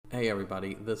Hey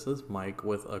everybody, this is Mike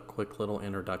with a quick little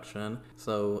introduction.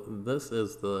 So this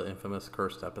is the infamous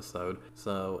cursed episode.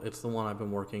 So it's the one I've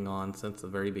been working on since the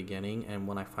very beginning, and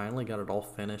when I finally got it all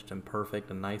finished and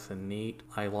perfect and nice and neat,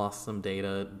 I lost some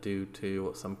data due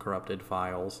to some corrupted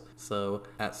files. So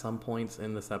at some points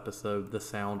in this episode, the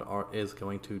sound is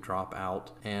going to drop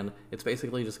out, and it's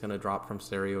basically just going to drop from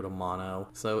stereo to mono.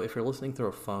 So if you're listening through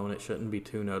a phone, it shouldn't be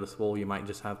too noticeable. You might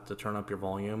just have to turn up your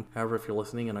volume. However, if you're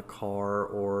listening in a car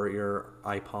or your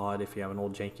iPod, if you have an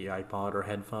old janky iPod or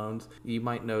headphones, you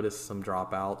might notice some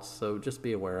dropouts, so just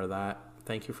be aware of that.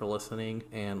 Thank you for listening,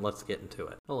 and let's get into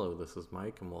it. Hello, this is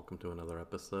Mike, and welcome to another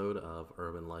episode of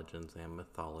Urban Legends and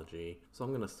Mythology. So I'm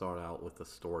going to start out with a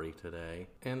story today,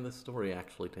 and this story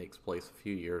actually takes place a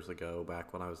few years ago,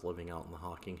 back when I was living out in the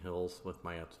Hocking Hills with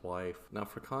my ex-wife. Now,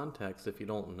 for context, if you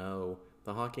don't know,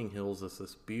 the Hocking Hills is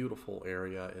this beautiful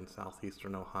area in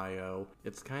southeastern Ohio.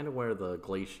 It's kind of where the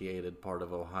glaciated part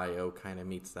of Ohio kind of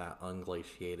meets that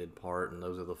unglaciated part, and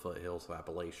those are the foothills of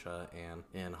Appalachia. And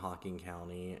in Hocking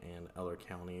County and other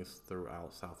counties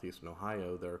throughout southeastern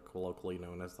Ohio, they're colloquially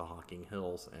known as the Hocking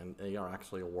Hills, and they are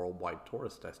actually a worldwide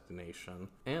tourist destination.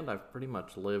 And I've pretty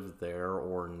much lived there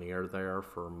or near there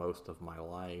for most of my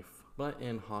life. But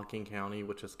in Hocking County,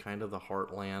 which is kind of the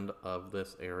heartland of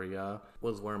this area,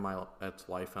 was where my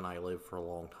ex-wife and I lived for a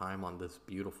long time on this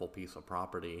beautiful piece of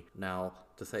property. Now,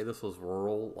 to say this was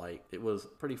rural, it was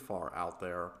pretty far out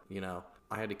there,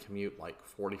 I had to commute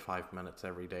 45 minutes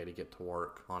every day to get to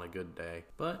work on a good day.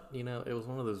 But, it was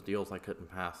one of those deals I couldn't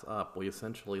pass up. We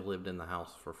essentially lived in the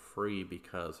house for free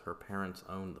because her parents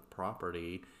owned the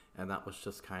property, and that was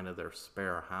just kind of their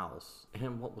spare house.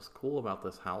 And what was cool about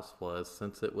this house was,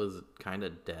 since it was kind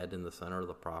of dead in the center of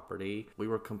the property, we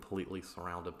were completely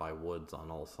surrounded by woods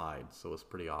on all sides, so it was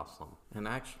pretty awesome. And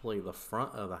actually, the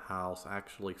front of the house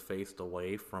actually faced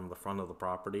away from the front of the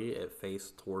property. It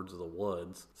faced towards the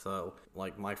woods. So,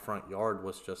 my front yard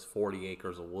was just 40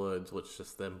 acres of woods, which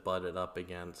just then butted up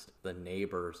against the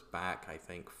neighbor's back, I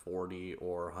think 40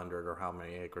 or 100 or how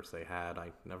many acres they had.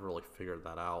 I never really figured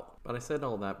that out. But I said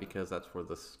all that because that's where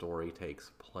the story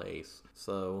takes place.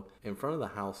 So in front of the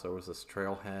house there was this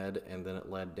trailhead, and then it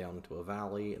led down into a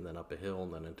valley, and then up a hill,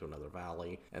 and then into another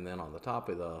valley, and then on the top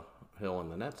of the hill in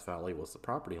the next valley was the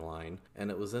property line.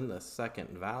 And it was in the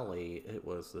second valley, it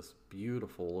was this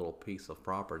beautiful little piece of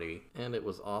property, and it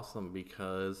was awesome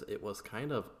because it was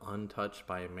kind of untouched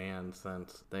by man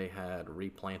since they had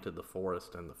replanted the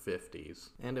forest in the 50s.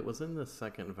 And it was in this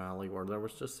second valley where there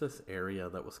was just this area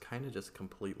that was kind of just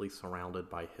completely surrounded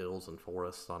by hills and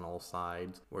forests on all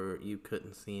sides, where you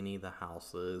couldn't see any of the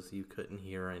houses, you couldn't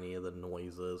hear any of the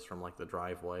noises from the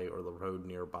driveway or the road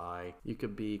nearby. You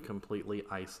could be completely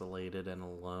isolated and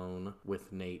alone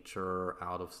with nature,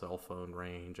 out of cell phone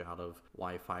range, out of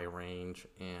Wi-Fi range,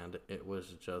 and it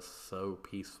was just so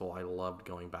peaceful. I loved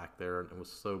going back there, and it was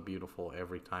so beautiful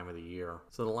every time of the year.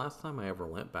 So the last time I ever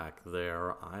went back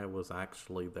there, I was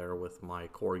actually there with my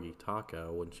corgi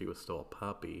Taco when she was still a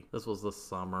puppy. This was the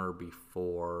summer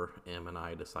before Em and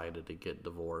I decided to get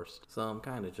divorced. So I'm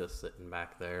kind of just sitting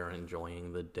back there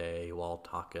enjoying the day while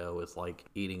Taco is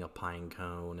eating a pine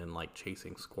cone and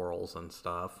chasing squirrels and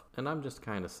stuff. And I'm just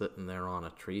kind of sitting there on a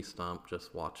tree stump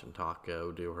just watching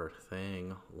Taco do her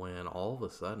thing, when all of a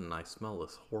sudden I smell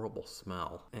this horrible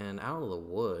smell. And out of the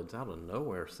woods, out of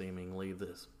nowhere seemingly,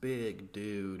 this big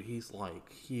dude, he's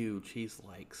huge, he's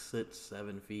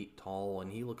 6-7 feet tall,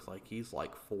 and he looks like he's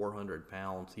 400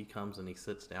 pounds. He comes and he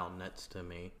sits down next to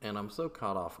me, and I'm so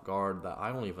caught off guard that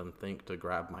I don't even think to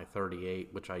grab my 38,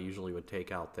 which I usually would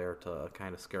take out there to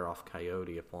kind of scare off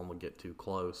coyote if one would get too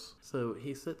close. So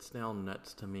he sits down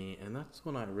next to me, and that's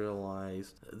when I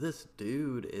realized this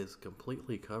dude is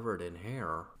completely covered in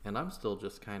hair. And I'm still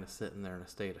just kind of sitting there in a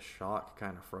state of shock,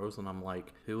 kind of frozen. I'm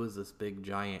like, who is this big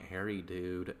giant hairy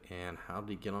dude, and how did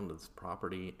he get onto this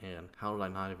property, and how did I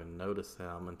not even notice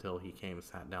him until he came and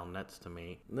sat down next to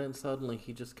me? And then suddenly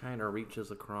he just kind of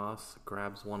reaches across,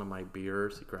 grabs one of my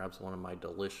beers, he grabs one of my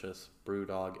delicious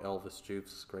Brewdog Elvis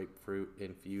Juice grapefruit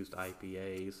infused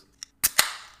IPAs,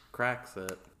 cracks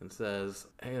it, and says,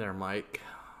 "Hey there, Mike.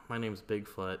 My name's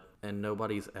Bigfoot, and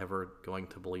nobody's ever going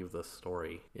to believe this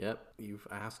story. Yep, you've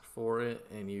asked for it,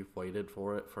 and you've waited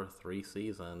for it for 3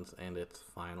 seasons, and it's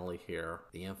finally here.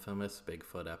 The infamous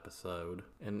Bigfoot episode."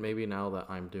 And maybe now that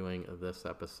I'm doing this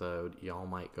episode, y'all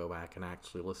might go back and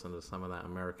actually listen to some of that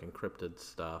American Cryptids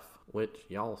stuff, which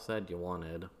y'all said you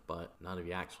wanted, but none of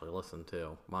you actually listened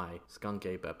to. My Skunk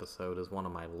Ape episode is one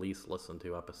of my least listened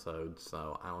to episodes,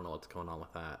 so I don't know what's going on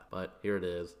with that. But here it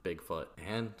is, Bigfoot.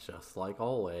 And just like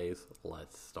always,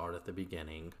 let's start start at the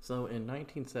beginning. So in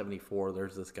 1974,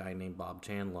 there's this guy named Bob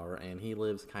Chandler, and he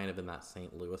lives kind of in that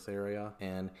St. Louis area,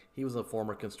 and he was a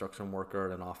former construction worker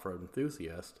and an off-road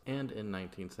enthusiast, and in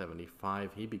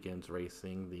 1975, he begins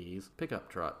racing these pickup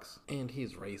trucks. And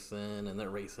he's racing, and they're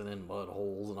racing in mud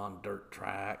holes and on dirt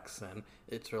tracks, and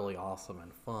it's really awesome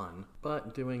and fun.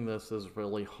 But doing this is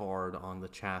really hard on the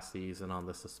chassis and on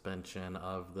the suspension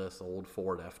of this old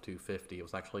Ford F-250. It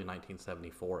was actually a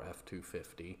 1974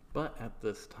 F-250. But at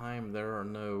this time, there are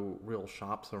no real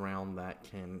shops around that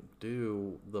can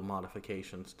do the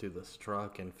modifications to this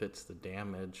truck and fix the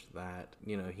damage that,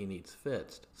 he needs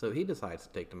fixed. So he decides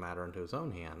to take the matter into his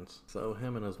own hands. So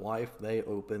him and his wife, they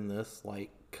open this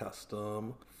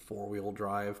custom four-wheel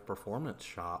drive performance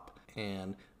shop,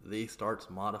 and he starts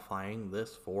modifying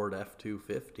this Ford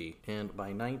F-250. And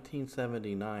by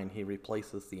 1979, he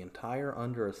replaces the entire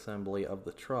underassembly of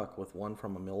the truck with one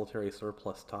from a military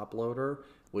surplus top loader,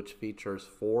 which features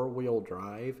four-wheel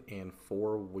drive and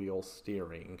four-wheel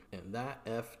steering. And that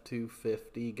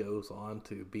F-250 goes on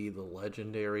to be the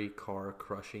legendary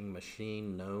car-crushing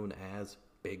machine known as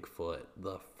Bigfoot,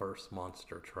 the first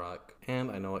monster truck. And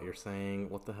I know what you're saying,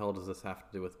 what the hell does this have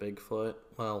to do with Bigfoot?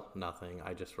 Well, nothing.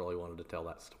 I just really wanted to tell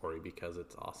that story because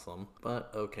it's awesome.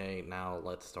 But okay, now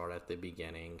let's start at the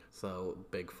beginning. So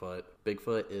Bigfoot.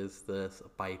 Bigfoot is this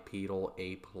bipedal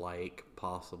ape-like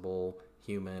possible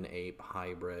human-ape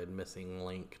hybrid missing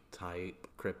link type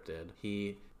cryptid.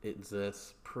 He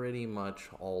exists pretty much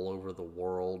all over the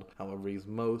world. However, he's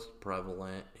most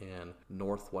prevalent in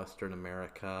northwestern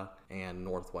America and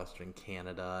northwestern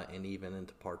Canada and even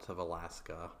into parts of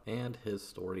Alaska. And his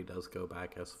story does go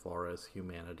back as far as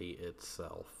humanity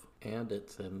itself. And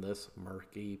it's in this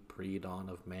murky pre-dawn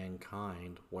of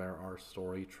mankind where our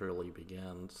story truly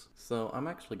begins. So I'm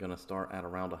actually going to start at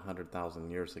around 100,000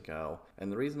 years ago.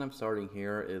 And the reason I'm starting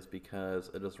here is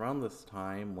because it is around this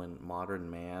time when modern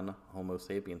man, Homo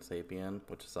sapiens sapien,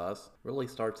 which is us, really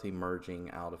starts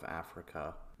emerging out of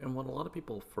Africa. And what a lot of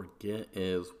people forget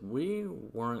is we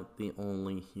weren't the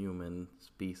only human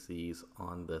species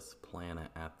on this planet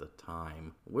at the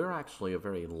time. We're actually a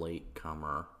very late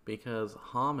comer because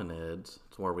hominids,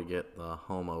 it's where we get the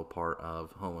homo part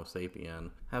of Homo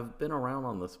sapien, have been around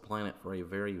on this planet for a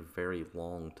very, very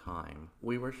long time.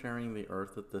 We were sharing the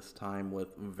earth at this time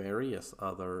with various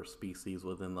other species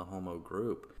within the Homo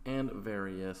group and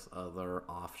various other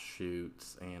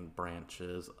offshoots and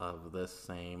branches of this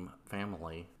same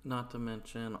family. Not to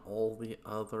mention all the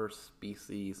other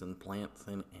species and plants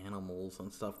and animals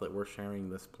and stuff that we're sharing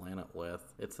this planet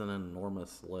with. It's an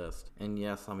enormous list. And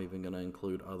yes, I'm even going to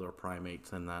include other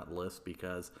primates in that list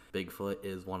because Bigfoot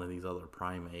is one of these other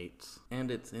primates.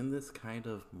 And it's in this kind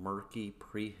of murky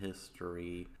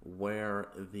prehistory where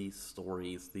these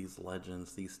stories, these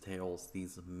legends, these tales,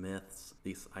 these myths,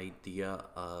 this idea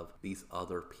of these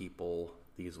other people,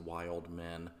 these wild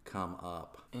men come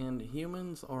up. And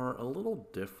humans are a little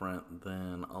different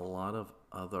than a lot of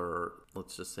other,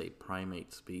 let's just say,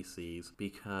 primate species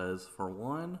because, for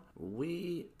one,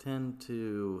 we tend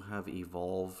to have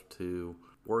evolved to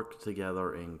work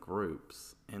together in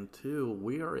groups, and two,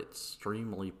 we are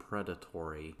extremely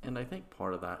predatory. And I think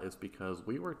part of that is because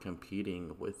we were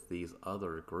competing with these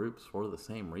other groups for the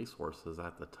same resources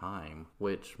at the time,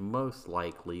 which most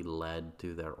likely led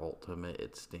to their ultimate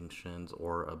extinctions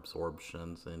or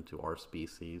absorptions into our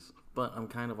species. But I'm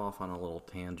kind of off on a little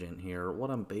tangent here. What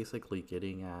I'm basically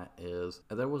getting at is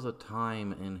there was a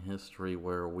time in history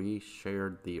where we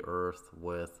shared the earth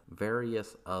with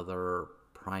various other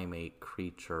primate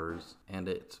creatures, and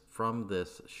it's from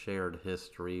this shared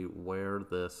history where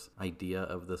this idea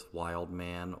of this wild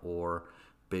man or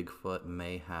Bigfoot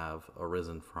may have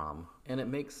arisen from. And it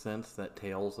makes sense that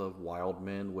tales of wild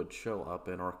men would show up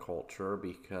in our culture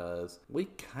because we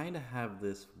kind of have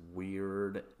this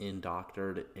weird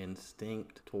indoctored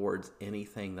instinct towards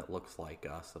anything that looks like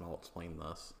us, and I'll explain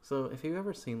this. So if you've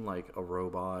ever seen a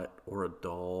robot or a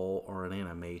doll or an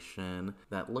animation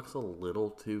that looks a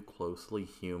little too closely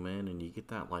human and you get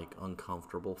that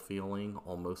uncomfortable feeling,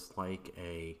 almost like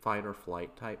a fight or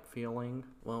flight type feeling,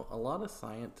 well, a lot of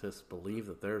scientists believe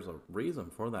that there's a reason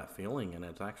for that feeling, and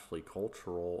it's actually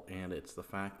cultural, and it's the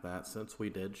fact that since we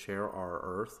did share our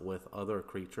earth with other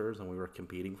creatures and we were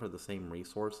competing for the same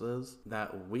resources,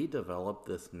 that we developed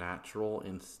this natural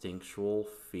instinctual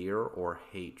fear or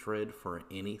hatred for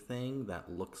anything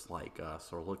that looks like us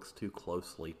or looks too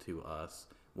closely to us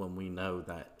when we know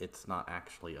that it's not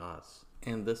actually us.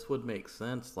 And this would make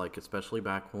sense, especially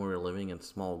back when we were living in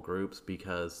small groups,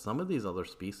 because some of these other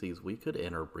species we could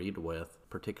interbreed with,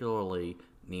 particularly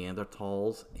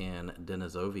Neanderthals and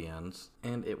Denisovians,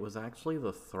 and it was actually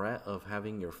the threat of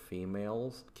having your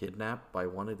females kidnapped by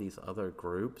one of these other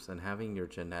groups and having your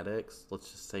genetics,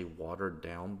 let's just say, watered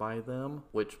down by them,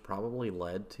 which probably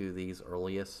led to these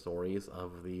earliest stories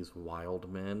of these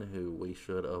wild men who we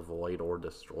should avoid or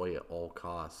destroy at all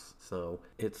costs. So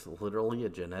it's literally a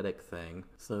genetic thing.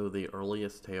 So the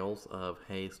earliest tales of,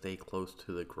 hey, stay close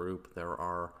to the group, there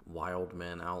are wild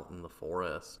men out in the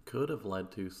forest, could have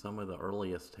led to some of the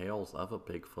earliest tales of a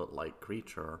Bigfoot-like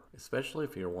creature, especially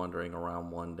if you're wandering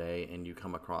around one day and you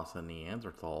come across a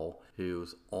Neanderthal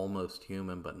who's almost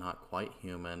human but not quite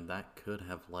human. That could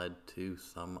have led to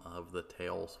some of the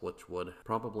tales which would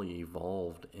probably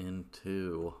evolved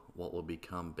into what will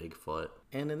become Bigfoot.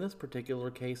 And in this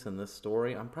particular case, in this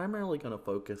story, I'm primarily going to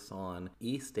focus on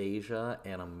East Asia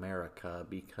and America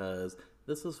because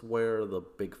this is where the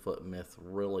Bigfoot myth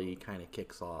really kind of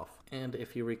kicks off. And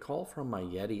if you recall from my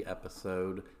Yeti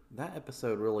episode, that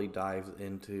episode really dives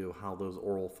into how those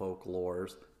oral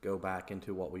folklores go back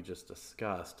into what we just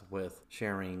discussed with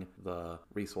sharing the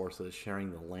resources,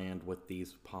 sharing the land with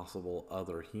these possible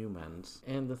other humans.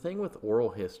 And the thing with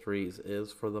oral histories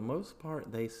is, for the most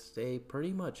part, they stay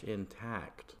pretty much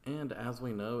intact. And as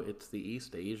we know, it's the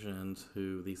East Asians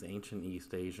these ancient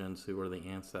East Asians who are the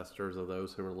ancestors of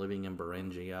those who were living in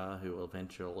Beringia, who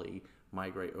eventually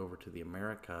migrate over to the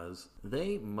Americas.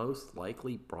 They most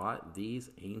likely brought these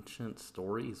ancient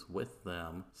stories with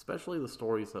them, especially the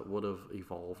stories that would have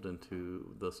evolved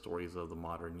into the stories of the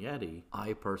modern Yeti.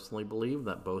 I personally believe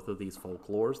that both of these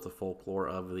folklores, the folklore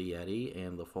of the Yeti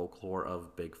and the folklore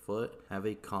of Bigfoot, have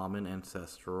a common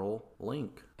ancestral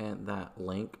link. And that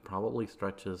link probably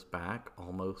stretches back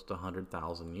almost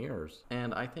 100,000 years.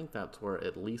 And I think that's where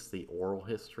at least the oral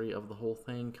history of the whole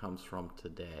thing comes from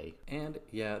today. And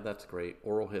yeah, that's great.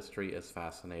 Oral history is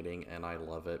fascinating and I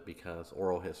love it because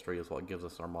oral history is what gives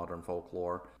us our modern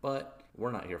folklore. But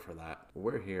we're not here for that.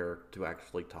 We're here to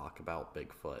actually talk about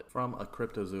Bigfoot from a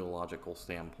cryptozoological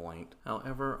standpoint.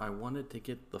 However, I wanted to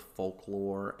get the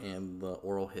folklore and the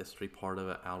oral history part of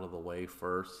it out of the way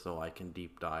first so I can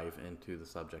deep dive into the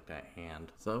subject at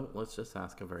hand. So let's just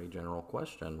ask a very general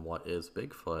question. What is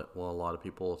Bigfoot? Well, a lot of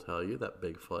people will tell you that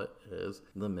Bigfoot is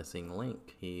the missing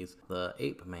link. He's the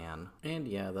ape man. And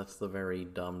yeah, that's the very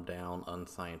dumbed down,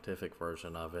 unscientific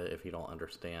version of it if you don't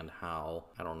understand how,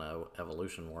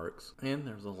 evolution works. And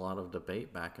there's a lot of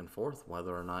debate back and forth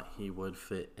whether or not he would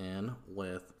fit in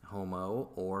with Homo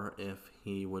or if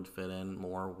he would fit in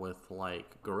more with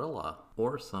like gorilla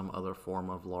or some other form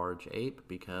of large ape,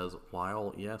 because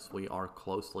while yes, we are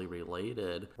closely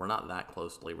related, we're not that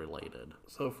closely related.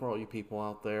 So for all you people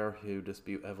out there who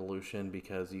dispute evolution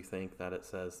because you think that it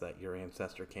says that your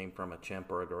ancestor came from a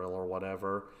chimp or a gorilla or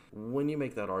whatever, when you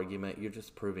make that argument, you're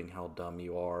just proving how dumb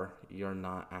you are. You're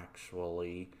not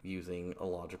actually using a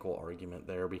logical argument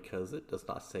there because it does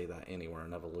not say that anywhere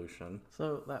in evolution.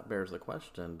 So that bears the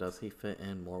question, does he fit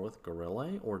in more with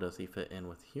gorilla or does he fit in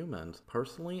with humans?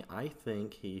 Personally, I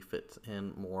think he fits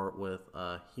in more with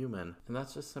a human, and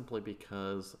that's just simply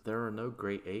because there are no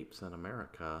great apes in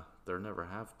America. There never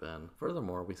have been.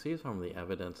 Furthermore, we see from the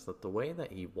evidence that the way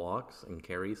that he walks and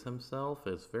carries himself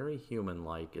is very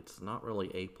human-like. It's not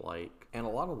really ape-like. And a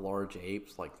lot of large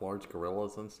apes, like large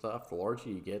gorillas and stuff, the larger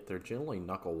you get, they're generally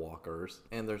knuckle walkers.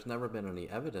 And there's never been any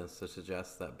evidence to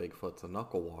suggest that Bigfoot's a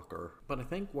knuckle walker. But I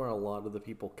think where a lot of the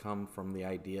people come from the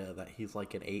idea that he's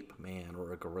like an ape man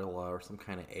or a gorilla or some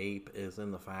kind of ape is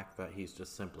in the fact that he's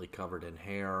just simply covered in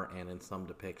hair, and in some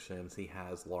depictions he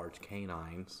has large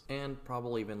canines. And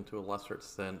probably even to a lesser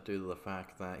extent due to the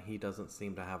fact that he doesn't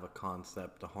seem to have a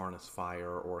concept to harness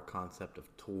fire or a concept of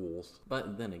tools.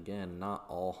 But then again, not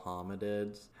all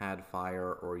hominids had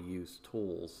fire or used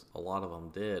tools. A lot of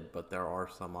them did, but there are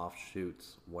some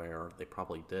offshoots where they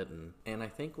probably didn't. And I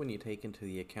think when you take into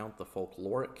the account the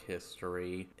folkloric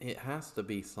history, it has to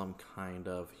be some kind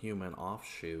of human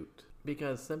offshoot.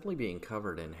 Because simply being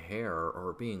covered in hair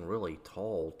or being really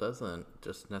tall doesn't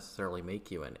just necessarily make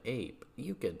you an ape.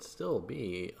 You could still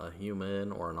be a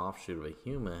human or an offshoot of a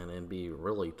human and be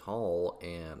really tall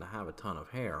and have a ton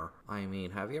of hair. I mean,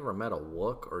 have you ever met a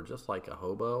wook or just like a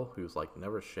hobo who's like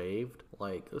never shaved?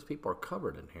 Like, those people are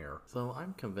covered in hair. So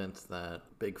I'm convinced that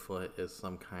Bigfoot is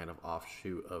some kind of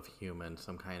offshoot of human,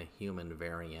 some kind of human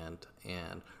variant,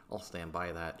 and I'll stand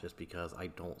by that just because I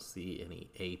don't see any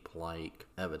ape-like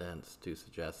evidence to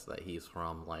suggest that he's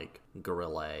from like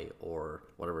gorilla or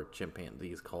whatever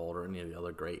chimpanzee is called or any of the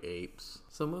other great apes.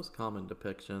 So most common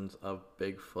depictions of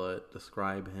Bigfoot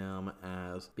describe him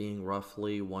as being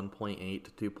roughly 1.8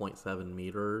 to 2.7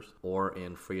 meters, or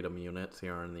in freedom units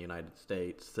here in the United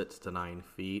States, 6 to 9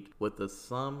 feet, with the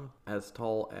some as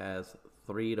tall as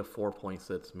 3 to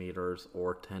 4.6 meters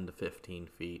or 10 to 15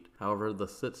 feet. However, the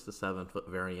 6 to 7 foot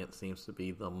variant seems to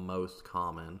be the most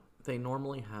common. They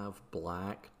normally have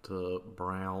black to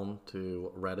brown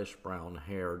to reddish brown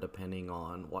hair depending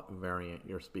on what variant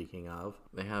you're speaking of.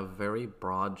 They have very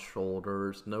broad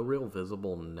shoulders, no real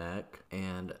visible neck,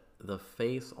 and the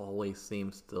face always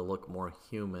seems to look more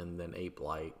human than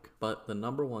ape-like. But the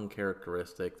number one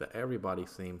characteristic that everybody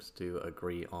seems to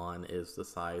agree on is the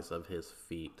size of his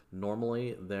feet.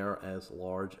 Normally, they're as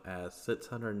large as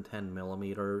 610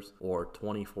 millimeters or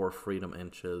 24 freedom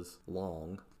inches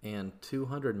long, and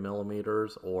 200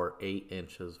 millimeters or 8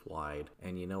 inches wide.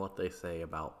 And you know what they say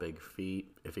about big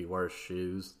feet? If he wears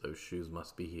shoes, those shoes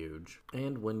must be huge.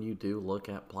 And when you do look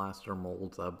at plaster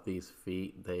molds of these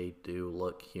feet, they do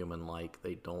look human-like.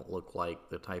 They don't look like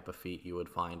the type of feet you would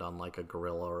find on like a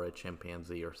gorilla or a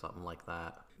chimpanzee or something like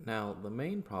that. Now, the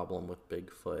main problem with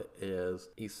Bigfoot is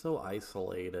he's so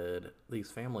isolated.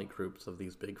 These family groups of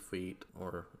these big feet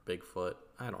or Bigfoot,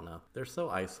 I don't know. They're so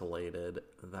isolated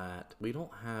that we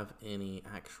don't have any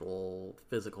actual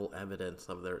physical evidence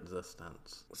of their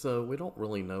existence. So we don't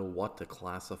really know what to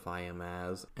classify him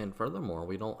as. And furthermore,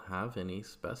 we don't have any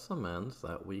specimens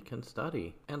that we can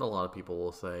study. And a lot of people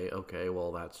will say, okay,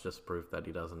 well, that's just proof that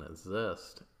he doesn't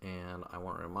exist. And I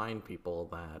want to remind people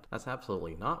that that's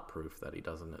absolutely not proof that he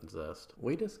doesn't exist.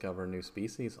 We discover new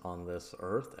species on this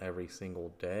earth every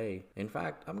single day. In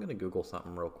fact, I'm going to Google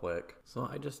something real quick. So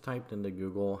I just typed into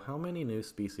Google how many new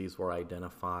species were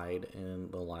identified in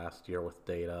the last year with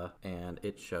data, and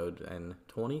it showed in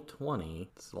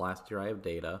 2020, it's the last year I have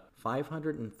data,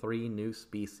 503 new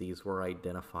species were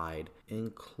identified,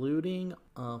 including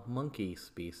a monkey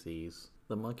species.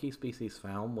 The monkey species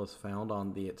found was found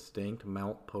on the extinct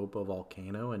Mount Popa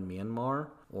volcano in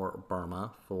Myanmar, or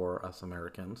Burma for us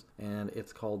Americans, and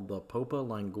it's called the Popa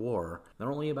langur. There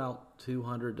are only about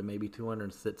 200 to maybe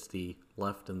 260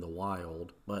 left in the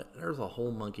wild, but there's a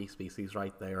whole monkey species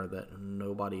right there that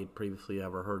nobody had previously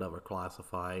ever heard of or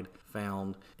classified,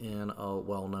 found in a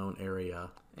well-known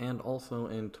area. And also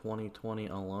in 2020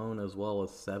 alone, as well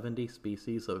as 70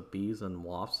 species of bees and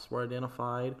wasps were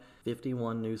identified,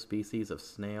 51 new species of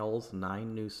snails,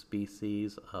 9 new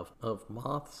species of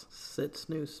moths, 6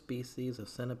 new species of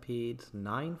centipedes,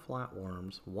 9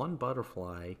 flatworms, 1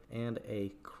 butterfly, and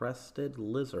a crested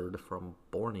lizard from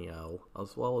Borneo,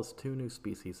 as well as 2 new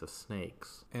species of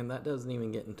snakes. And that doesn't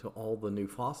even get into all the new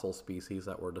fossil species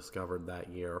that were discovered that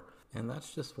year. And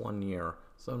that's just 1 year.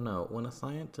 So no, when a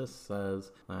scientist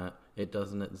says that it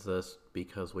doesn't exist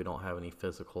because we don't have any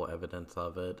physical evidence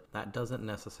of it, that doesn't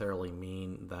necessarily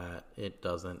mean that it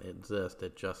doesn't exist.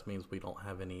 It just means we don't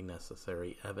have any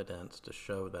necessary evidence to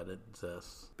show that it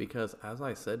exists. Because as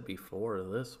I said before,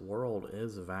 this world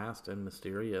is vast and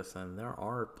mysterious, and there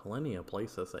are plenty of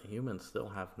places that humans still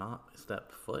have not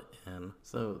stepped foot in.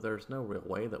 So there's no real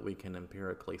way that we can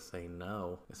empirically say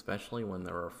no, especially when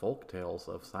there are folk tales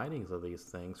of sightings of these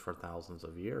things for thousands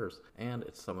of years. And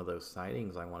it's some of those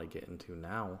sightings I want to get into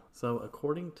now. So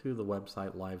according to the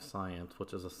website Live Science,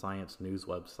 which is a science news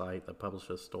website that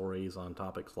publishes stories on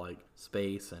topics like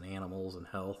space and animals and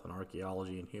health and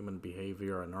archaeology and human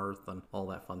behavior and earth and all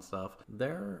that fun stuff,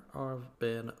 there have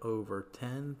been over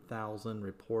 10,000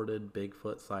 reported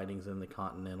Bigfoot sightings in the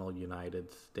continental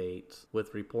United States,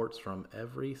 with reports from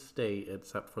every state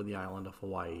except for the island of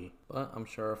Hawaii. But I'm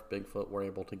sure if Bigfoot were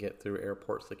able to get through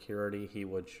airport security, he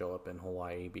would show up in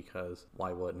Hawaii, because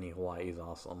why wouldn't he? Hawaii's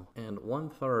awesome. And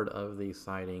 1/3 of these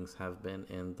sightings have been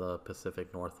in the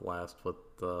Pacific Northwest, with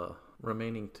the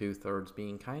remaining 2/3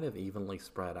 being kind of evenly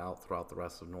spread out throughout the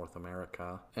rest of North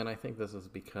America. And I think this is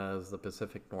because the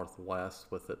Pacific Northwest,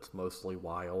 with its mostly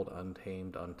wild,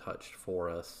 untamed, untouched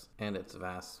forests and its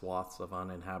vast swaths of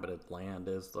uninhabited land,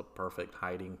 is the perfect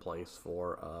hiding place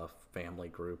for a family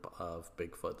group of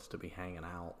Bigfoots to be hanging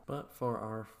out. But for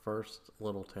our first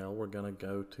little tale, we're going to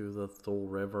go to the Thule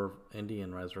River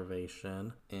Indian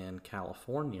Reservation in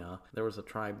California. There was a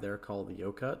tribe there called the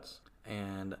Yokuts,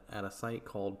 and at a site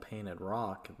called Painted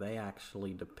Rock, they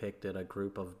actually depicted a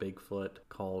group of Bigfoot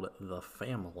called the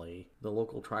Family. The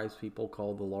local tribespeople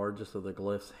called the largest of the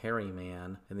glyphs Hairy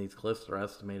Man, and these glyphs are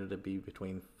estimated to be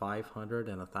between 500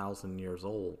 and 1,000 years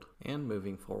old. And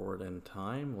moving forward in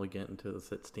time, we get into the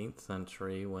 16th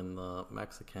century when the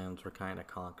Mexicans were kind of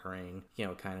conquering,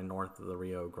 kind of north of the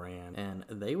Rio Grande, and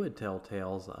they would tell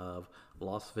tales of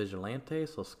Los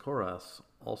Vigilantes Oscuros,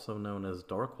 also known as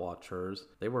Dark Watchers.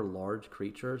 They were large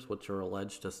creatures which are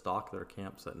alleged to stalk their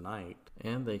camps at night,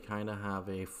 and they kind of have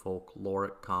a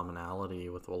folkloric commonality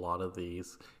with a lot of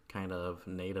these kind of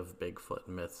native Bigfoot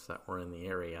myths that were in the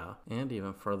area. And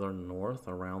even further north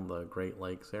around the Great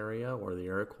Lakes area where the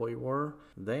Iroquois were,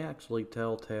 they actually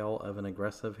tell tale of an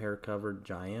aggressive hair-covered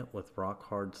giant with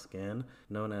rock-hard skin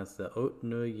known as the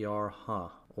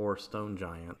Otnuyarha, or Stone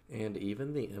Giant. And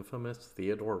even the infamous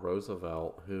Theodore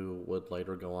Roosevelt, who would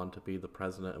later go on to be the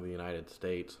President of the United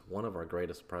States, one of our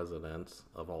greatest presidents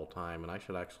of all time, and I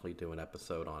should actually do an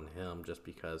episode on him just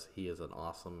because he is an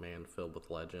awesome man filled with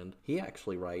legend. He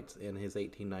actually writes in his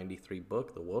 1893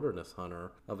 book, The Wilderness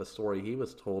Hunter, of a story he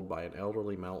was told by an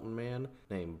elderly mountain man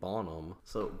named Bonham.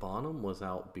 So Bonham was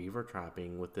out beaver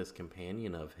trapping with this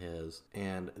companion of his,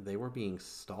 and they were being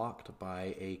stalked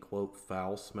by a, quote,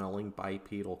 foul-smelling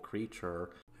bipedal creature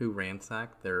who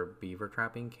ransacked their beaver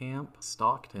trapping camp,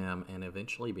 stalked him, and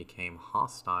eventually became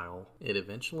hostile. It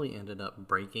eventually ended up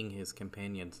breaking his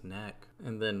companion's neck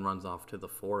and then runs off to the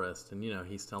forest. And,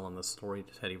 he's telling the story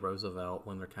to Teddy Roosevelt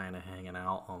when they're kind of hanging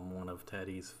out on one of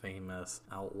Teddy's famous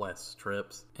out west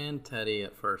trips. And Teddy,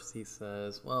 at first, he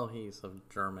says, well, he's of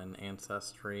German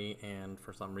ancestry, and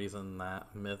for some reason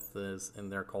that myth is in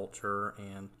their culture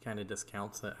and kind of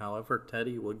discounts it. However,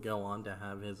 Teddy would go on to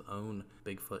have his own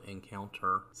Bigfoot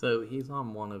encounter. So he's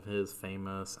on one of his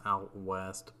famous out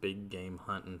west big game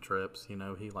hunting trips. He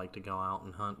liked to go out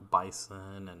and hunt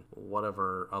bison and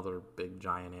whatever other big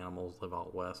giant animals live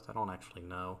out west. I don't actually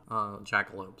know.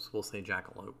 Jackalopes. We'll say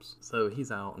jackalopes. So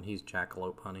he's out and he's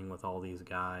jackalope hunting with all these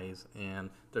guys, and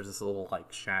there's this little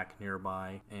shack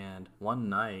nearby, and one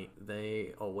night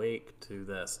they awake to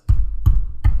this,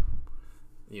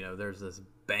 there's this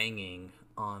banging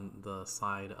on the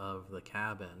side of the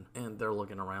cabin, and they're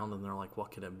looking around and they're like,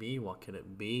 what could it be? What could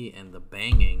it be? And the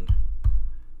banging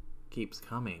keeps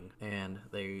coming, and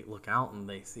they look out and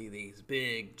they see these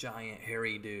big giant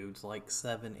hairy dudes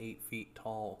 7-8 feet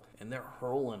tall, and they're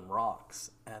hurling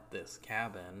rocks at this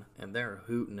cabin, and they're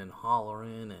hooting and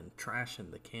hollering and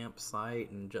trashing the campsite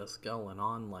and just going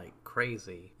on like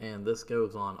crazy. And this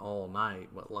goes on all night,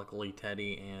 but luckily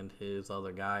Teddy and his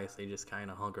other guys, they just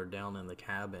kind of hunkered down in the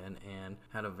cabin and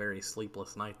had a very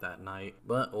sleepless night that night.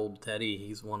 But old Teddy,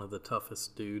 he's one of the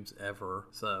toughest dudes ever,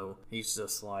 so he's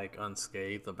just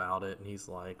unscathed about it, and he's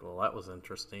like, well, that was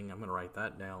interesting, I'm gonna write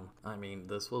that down.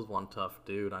 This was one tough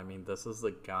dude. This is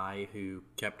the guy who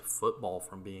kept football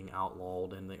from being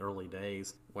outlawed in the early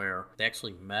days, where they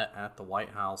actually met at the White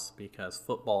House because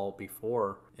football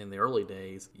before, in the early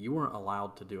days, you weren't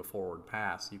allowed to do a forward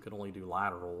pass. You could only do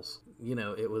laterals.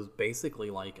 It was basically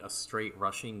like a straight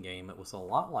rushing game. It was a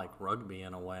lot like rugby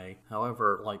in a way.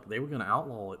 However, they were going to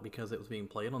outlaw it because it was being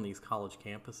played on these college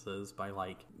campuses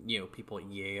by people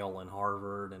at Yale and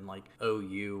Harvard and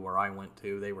OU, where I went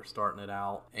to. They were starting it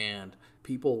out, and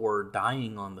people were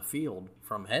dying on the field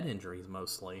from head injuries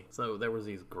mostly. So there was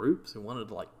these groups who wanted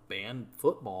to ban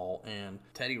football, and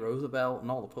Teddy Roosevelt and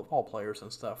all the football players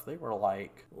and stuff, they were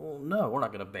like, well, no, we're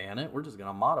not going to ban it. We're just going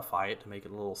to modify it to make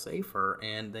it a little safer.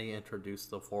 And they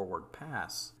introduced the forward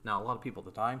pass. Now, a lot of people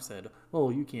at the time said,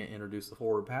 well, you can't introduce the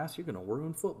forward pass. You're going to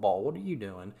ruin football. What are you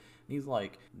doing? And he's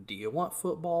like, do you want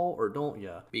football or don't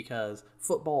you? Because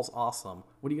football's awesome.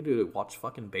 What are you going to do? Watch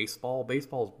fucking baseball?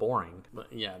 Baseball's boring.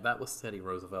 But yeah, that was Teddy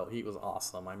Roosevelt. He was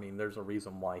awesome. There's a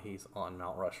reason why he's on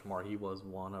Mount Rushmore. He was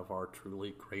one of our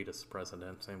truly greatest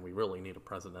presidents, and we really need a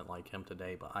president like him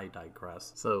today, but I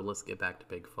digress. So let's get back to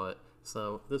Bigfoot.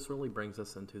 So this really brings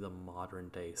us into the modern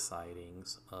day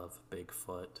sightings of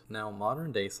Bigfoot. Now,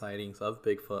 modern day sightings of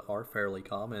Bigfoot are fairly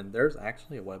common. There's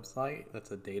actually a website that's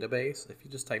a database. If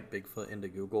you just type Bigfoot into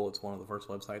Google, it's one of the first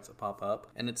websites that pop up,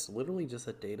 and it's literally just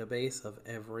a database of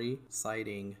every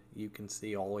sighting you can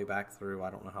see all the way back through.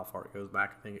 I don't know how far it goes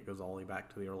back. I think it goes all the way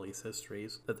back to the earliest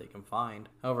histories that they can find.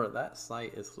 However, that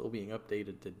site is still being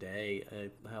updated today.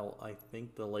 Hell, I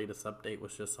think the latest update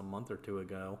was just a month or two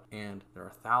ago, and there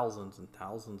are thousands and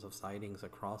thousands of sightings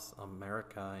across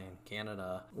America and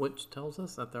Canada, which tells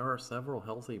us that there are several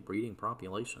healthy breeding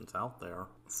populations out there.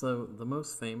 So the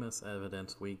most famous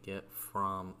evidence we get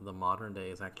from the modern day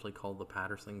is actually called the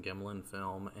Patterson-Gimlin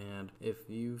film, and if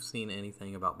you've seen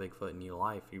anything about Bigfoot in your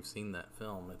life, you've seen that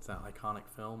film. It's that iconic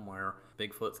film where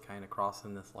Bigfoot's kind of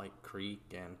crossing this creek,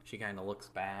 and she kind of looks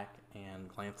back and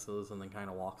glances and then kind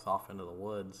of walks off into the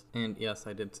woods. And yes,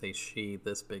 I did say she.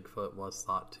 This Bigfoot was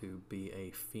thought to be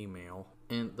a female.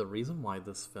 And the reason why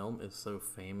this film is so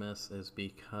famous is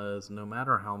because no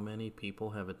matter how many people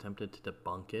have attempted to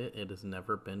debunk it, it has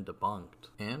never been debunked.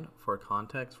 And for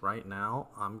context right now,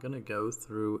 I'm going to go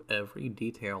through every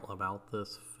detail about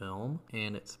this film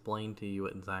and explain to you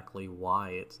exactly why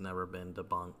it's never been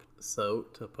debunked. So,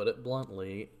 to put it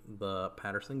bluntly, the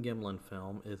Patterson-Gimlin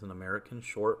film is an American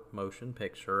short motion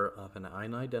picture of an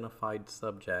unidentified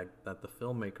subject that the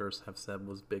filmmakers have said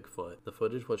was Bigfoot. The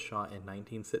footage was shot in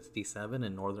 1967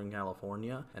 in Northern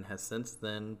California and has since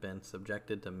then been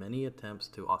subjected to many attempts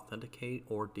to authenticate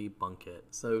or debunk it.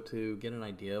 So, to get an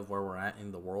idea of where we're at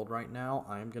in the world right now,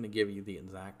 I'm going to give you the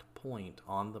exact point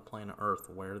on the planet Earth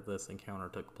where this encounter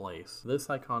took place. This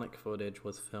iconic footage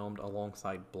was filmed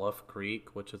alongside Bluff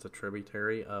Creek, which is a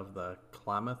tributary of the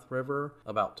Klamath River,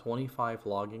 about 25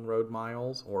 logging road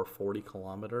miles or 40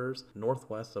 kilometers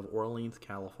northwest of Orleans,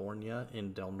 California,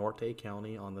 in Del Norte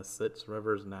County on the Six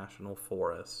Rivers National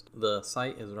Forest. The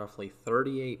site is roughly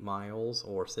 38 miles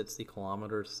or 60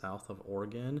 kilometers south of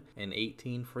Oregon and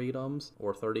 18 freedoms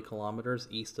or 30 kilometers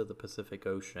east of the Pacific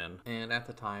Ocean. And at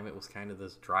the time, it was kind of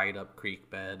this dried up creek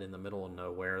bed in the middle of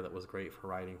nowhere that was great for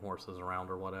riding horses around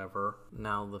or whatever.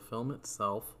 Now, the film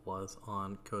itself was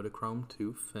on Kodachrome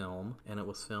 2 film, and it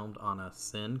was filmed on a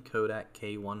Cine Kodak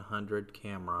K100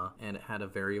 camera, and it had a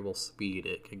variable speed.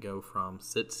 It could go from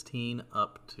 16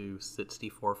 up to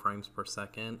 64 frames per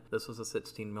second. This was a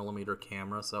 16 millimeter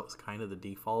camera, so that was kind of the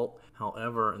default.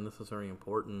 However, and this is very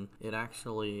important, it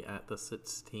actually, at the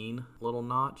 16 little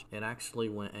notch, it actually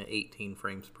went at 18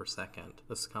 frames per second.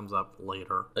 This comes up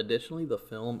later. Additionally, the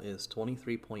film is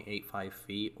 23.85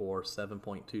 feet or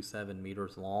 7.27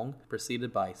 meters long,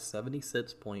 preceded by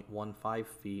 76.15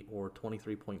 feet or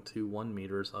 23.21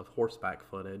 meters of horseback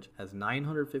footage, has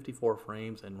 954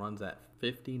 frames, and runs at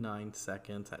 59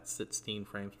 seconds at 16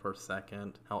 frames per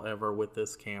second. However, with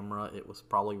this camera, it was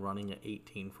probably running at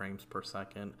 18 frames per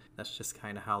second. That's just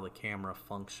kind of how the camera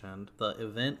functioned. The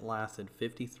event lasted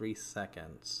 53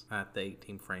 seconds at the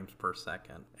 18 frames per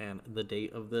second, and the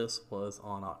date of this was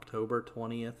on October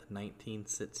 20th,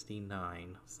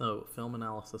 1969. So, film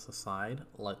analysis aside,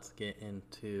 let's get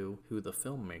into who the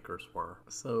filmmakers were.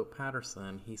 So,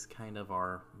 Patterson, he's kind of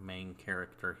our main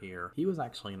character here. He was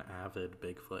actually an avid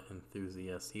Bigfoot enthusiast.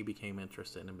 He became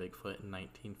interested in Bigfoot in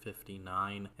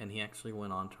 1959, and he actually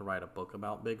went on to write a book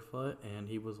about Bigfoot, and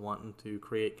he was wanting to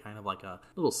create kind of like a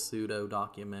little pseudo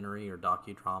documentary or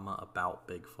docudrama about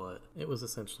Bigfoot. It was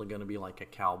essentially going to be like a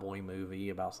cowboy movie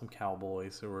about some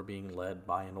cowboys who were being led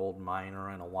by an old miner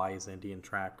and a wise Indian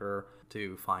tracker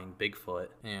to find Bigfoot,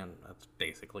 and that's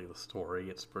basically the story.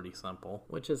 It's pretty simple,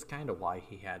 which is kind of why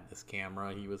he had this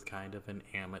camera. He was kind of an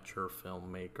amateur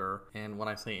filmmaker, and when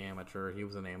I say amateur, he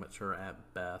was an amateur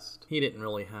at best. He didn't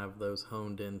really have those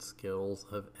honed in skills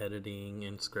of editing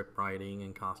and script writing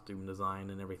and costume design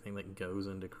and everything that goes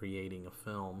into creating a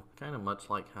film, kind of much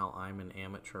like how I'm an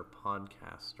amateur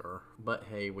podcaster. But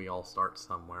hey, we all start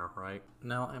somewhere, right?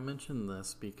 Now, I mention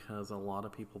this because a lot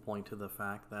of people point to the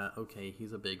fact that, okay,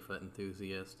 he's a Bigfoot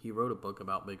enthusiast. He wrote a book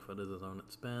about Bigfoot at his own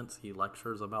expense. He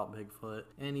lectures about Bigfoot,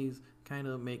 and he's kind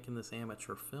of making this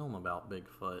amateur film about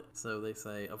Bigfoot. So they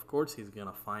say, of course he's going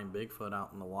to find Bigfoot out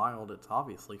in the wild. It's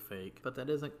obviously fake. But that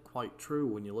isn't quite true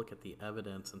when you look at the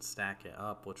evidence and stack it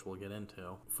up, which we'll get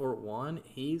into. For one,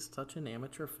 he's such an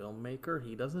amateur filmmaker,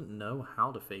 he doesn't know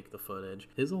how to fake the footage.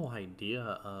 His whole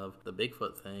idea of the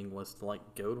Bigfoot thing was to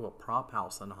go to a prop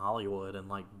house in Hollywood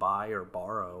and buy or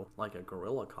borrow a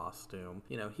gorilla costume.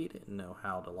 You know, he didn't know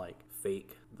how to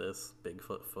fake this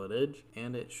Bigfoot footage,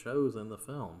 and it shows in the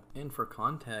film. And for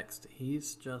context,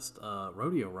 he's just a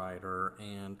rodeo rider,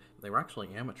 and they were actually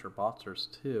amateur boxers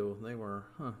too. They were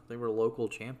local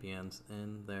champions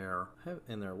in their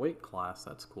weight class.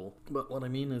 That's cool. But what I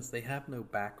mean is they have no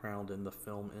background in the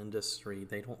film industry.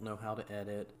 They don't know how to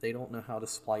edit. They don't know how to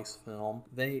splice film.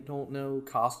 They don't know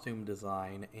costume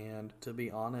design. And to be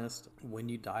honest, when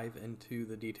you dive into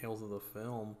the details of the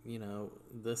film, you know,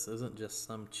 this isn't just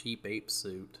some cheap ape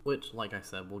suit, which, like I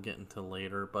said, we'll get into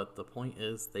later. But the point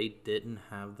is, they didn't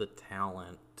have the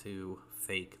talent to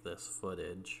fake this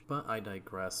footage. But I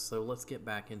digress, so let's get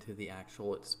back into the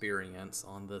actual experience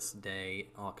on this day,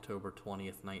 October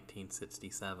 20th,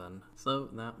 1967. So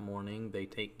that morning, they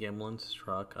take Gimlin's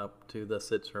truck up to the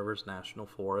Six Rivers National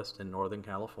Forest in Northern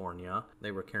California.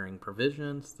 They were carrying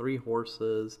provisions, 3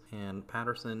 horses, and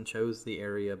Patterson chose the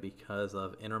area because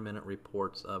of intermittent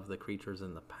reports of the creatures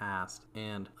in the past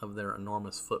and of their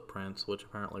enormous footprints, which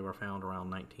apparently were found around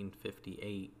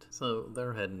 1958. So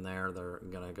they're heading there. They're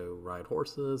gonna go ride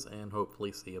horses and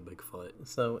hopefully see a Bigfoot.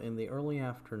 So in the early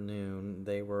afternoon,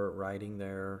 they were riding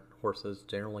their horses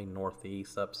generally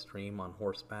northeast upstream on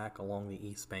horseback along the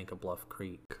east bank of Bluff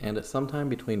Creek. And at some time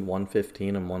between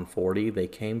 1:15 and 1:40, they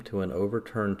came to an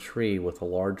overturned tree with a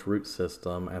large root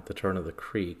system at the turn of the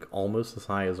creek, almost as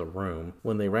high as a room.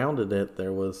 When they rounded it,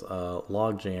 there was a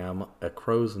log jam, a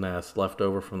crow's nest left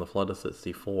over from the flood of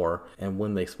 '64, and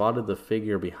when they spotted the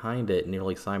figure behind it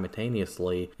nearly simultaneously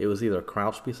simultaneously, it was either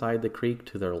crouched beside the creek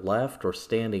to their left or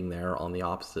standing there on the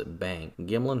opposite bank.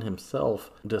 Gimlin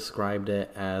himself described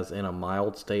it as in a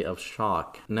mild state of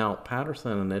shock. Now,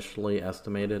 Patterson initially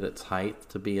estimated its height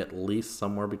to be at least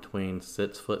somewhere between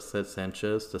 6 foot 6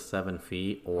 inches to 7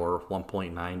 feet, or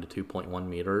 1.9 to 2.1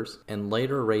 meters, and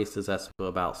later raised his estimate to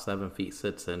about 7 feet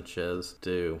 6 inches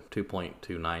to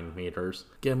 2.29 meters.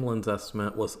 Gimlin's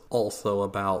estimate was also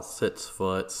about 6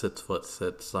 foot 6,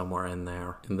 somewhere in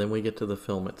there. And then we get to the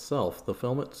film itself. The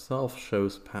film itself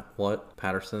shows what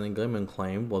Patterson and Gimlin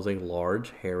claimed was a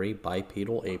large, hairy,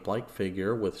 bipedal ape-like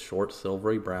figure with short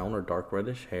silvery brown or dark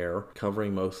reddish hair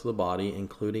covering most of the body,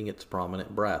 including its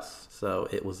prominent breasts. So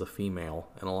it was a female.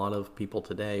 And a lot of people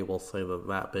today will say that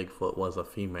that Bigfoot was a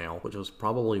female, which was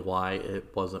probably why it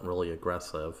wasn't really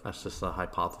aggressive. That's just a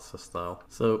hypothesis though.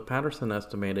 So Patterson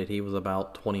estimated he was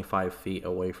about 25 feet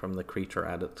away from the creature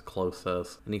at its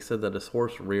closest, and he said that his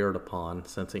horse reared upon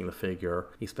sensing the figure.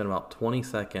 He spent about 20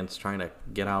 seconds trying to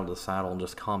get out of the saddle and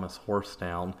just calm his horse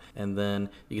down, and then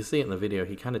you can see it in the video,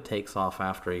 he kind of takes off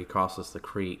after he crosses the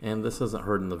creek. And this isn't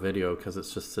heard in the video because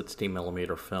it's just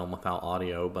 16mm film without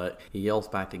audio, but he yells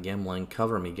back to Gimlin,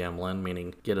 "Cover me, Gimlin,"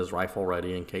 meaning get his rifle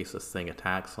ready in case this thing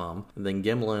attacks him. And then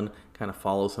Gimlin kind of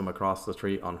follows him across the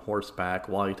street on horseback.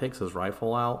 While he takes his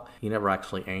rifle out, he never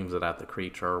actually aims it at the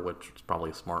creature, which is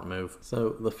probably a smart move.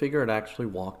 So the figure had actually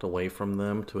walked away from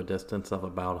them to a distance of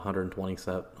about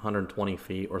 120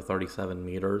 feet or 37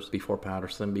 meters before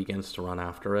Patterson begins to run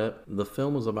after it. The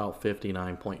film is about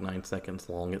 59.9 seconds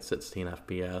long at 16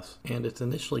 FPS, and it's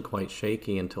initially quite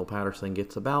shaky until Patterson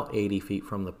gets about 80 feet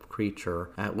from the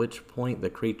creature, at which point the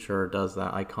creature does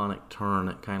that iconic turn.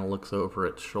 It kind of looks over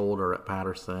its shoulder at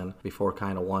Patterson before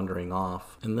kind of wandering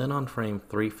off. And then on frame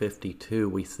 352,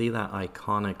 we see that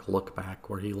iconic look back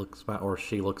where he looks back, or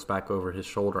she looks back over his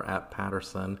shoulder at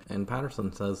Patterson, and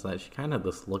Patterson says that she kind of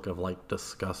this look of like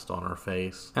disgust on her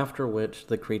face. After which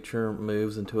the creature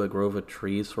moves into a grove of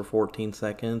trees for 14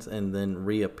 seconds and then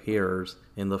reappears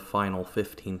in the final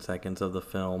 15 seconds of the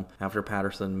film after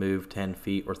Patterson moved 10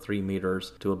 feet or 3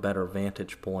 meters to a better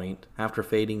vantage point, after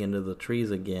fading into the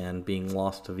trees again, being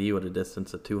lost to view at a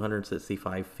distance of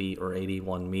 265 feet or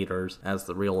 81 meters as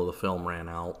the reel of the film ran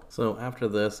out. So after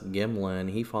this, Gimlin,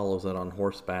 he follows it on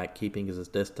horseback, keeping his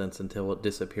distance until it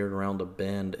disappeared around a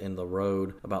bend in the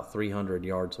road about 300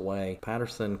 yards away.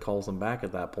 Patterson calls him back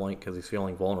at that point because he's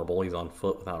feeling vulnerable. He's on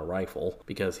foot without a rifle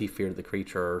because he feared the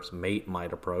creature's mate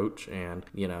might approach, and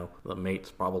you know, the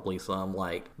mate's probably some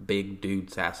like big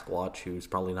dude Sasquatch who's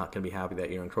probably not going to be happy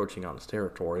that you're encroaching on his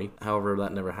territory. However,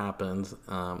 that never happens.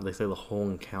 They say the whole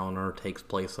encounter takes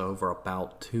place over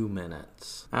about 2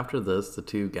 minutes. After this, the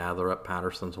two gather up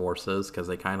Patterson's horses because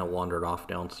they kind of wandered off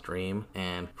downstream,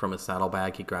 and from his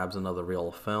saddlebag he grabs another reel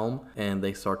of film and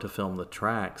they start to film the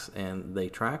tracks, and they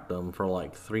tracked them for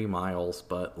like 3 miles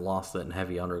but lost it in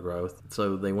heavy undergrowth.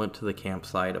 So they went to the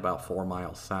campsite about 4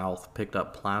 miles south, picked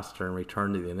up plaster and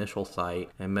returned to the initial site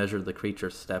and measured the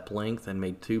creature's step length and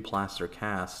made 2 plaster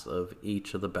casts of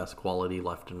each of the best quality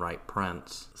left and right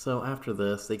prints. So after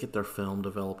this, they get their film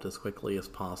developed as quickly as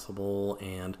possible,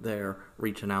 and they're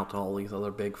reaching out to all these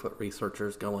other Bigfoot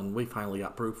researchers going, we finally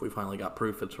got proof,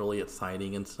 it's really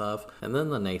exciting and stuff. And then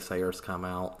the naysayers come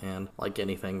out, and like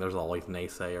anything, there's always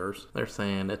naysayers. They're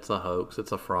saying it's a hoax,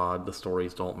 it's a fraud, the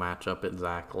stories don't match up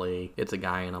exactly, it's a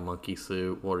guy in a monkey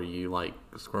suit, what are you, like,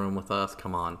 screwing with us?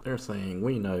 Come on. They're saying,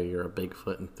 we know you're a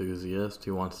Bigfoot enthusiast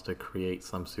who wants to create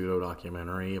some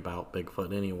pseudo-documentary about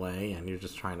Bigfoot anyway, and you're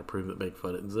just trying to prove that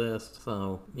Bigfoot exists,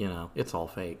 so, you know, it's all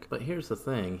fake. But here's the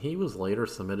thing, he was later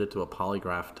submitted to a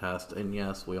polygraph test, and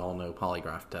yes, we all know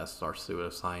polygraph tests are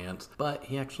pseudoscience, but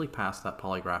he actually passed that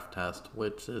polygraph test,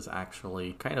 which is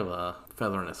actually kind of a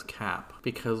feather in his cap,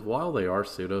 because while they are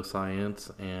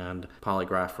pseudoscience and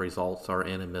polygraph results are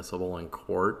inadmissible in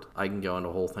court, I can go into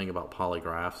a whole thing about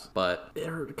polygraphs, but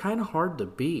they're kind of hard to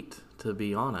beat, to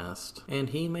be honest. And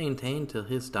he maintained to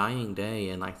his dying day,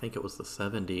 and I think it was the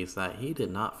 70s, that he did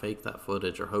not fake that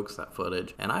footage or hoax that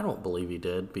footage. And I don't believe he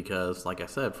did because, like I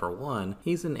said, for one,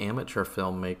 he's an amateur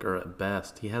filmmaker at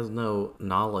best. He has no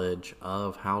knowledge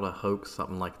of how to hoax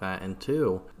something like that. And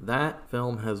two, that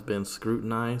film has been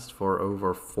scrutinized for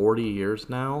over 40 years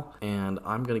now, and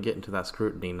I'm going to get into that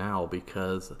scrutiny now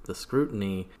because the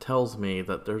scrutiny tells me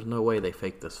that there's no way they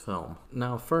faked this film.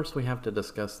 Now, first we have to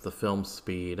discuss the film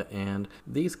speed, and And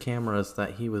these cameras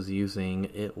that he was using,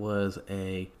 it was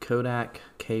a Kodak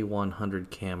K100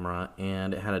 camera,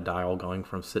 and it had a dial going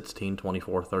from 16,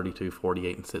 24, 32,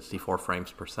 48, and 64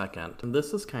 frames per second. And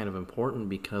this is kind of important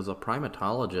because a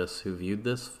primatologist who viewed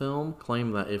this film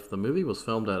claimed that if the movie was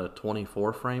filmed at a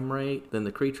 24 frame rate, then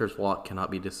the creature's walk cannot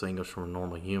be distinguished from a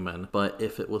normal human. But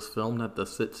if it was filmed at the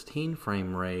 16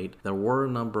 frame rate, there were a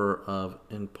number of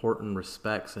important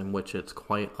respects in which it's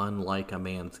quite unlike a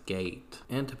man's gait.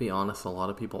 And to be honest, a lot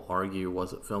of people argue,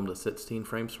 was it filmed at 16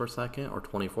 frames per second or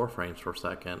 24 frames per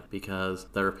second? Because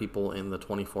there are people in the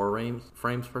 24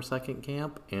 frames per second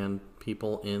camp and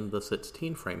people in the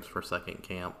 16 frames per second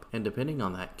camp. And depending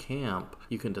on that camp,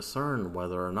 you can discern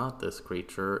whether or not this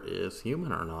creature is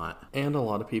human or not. And a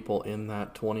lot of people in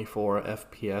that 24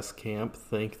 FPS camp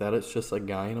think that it's just a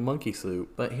guy in a monkey suit.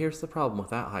 But here's the problem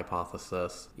with that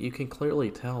hypothesis. You can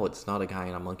clearly tell it's not a guy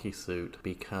in a monkey suit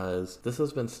because this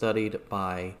has been studied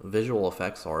by visual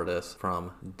effects artists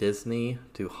from Disney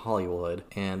to Hollywood,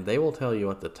 and they will tell you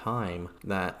at the time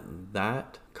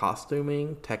that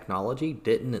costuming technology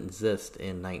didn't exist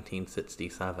in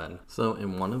 1967. So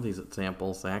in one of these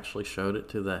examples, they actually showed it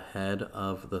to the head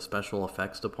of the special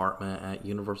effects department at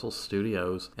Universal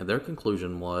Studios, and their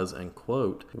conclusion was, and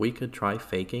quote, "We could try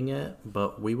faking it,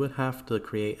 but we would have to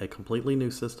create a completely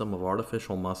new system of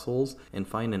artificial muscles and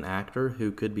find an actor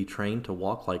who could be trained to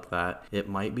walk like that. It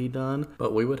might be done,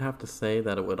 but we would have to say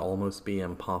that it would almost be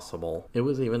impossible." It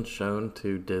was even shown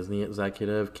to Disney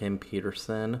executive Kim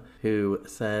Peterson, who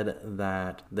said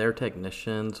that their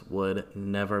technicians would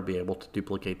never be able to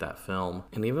duplicate that film.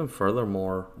 And even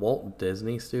furthermore, Walt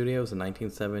Disney Studios in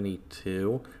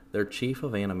 1972, their chief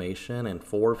of animation and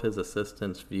 4 of his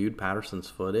assistants viewed Patterson's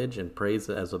footage and praised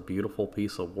it as a beautiful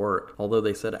piece of work, although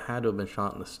they said it had to have been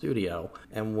shot in the studio.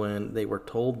 And when they were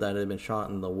told that it had been shot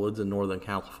in the woods in Northern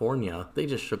California, they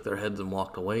just shook their heads and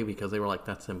walked away because they were like,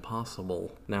 that's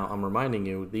impossible. Now, I'm reminding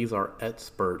you, these are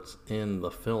experts in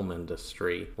the film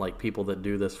industry, like people that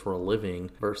do this for a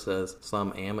living versus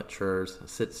some amateurs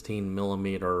 16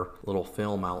 millimeter little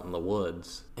film out in the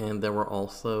woods. And there were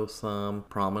also some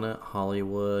prominent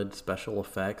Hollywood special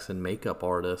effects and makeup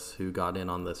artists who got in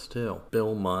on this too.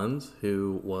 Bill Munns,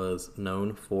 who was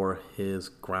known for his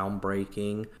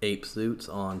groundbreaking ape suits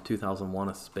on 2001: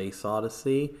 A Space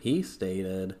Odyssey, he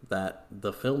stated that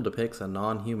the film depicts a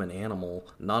non-human animal,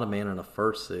 not a man in a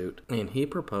fursuit, and he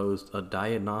proposed a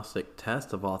diagnostic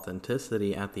test of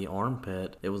authenticity at the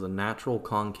armpit. It was a natural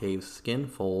concave skin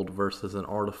fold versus an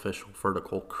artificial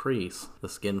vertical crease. The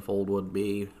skin fold would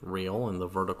be real and the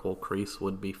vertical crease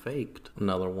would be faked.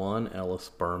 Another one, Ellis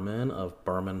Berman of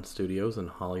Berman Studios in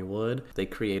Hollywood. They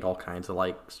create all kinds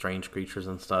of strange creatures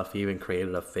and stuff. He even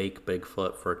created a fake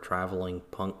Bigfoot for a traveling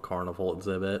punk carnival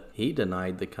exhibit. He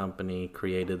denied the company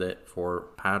created it for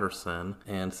Patterson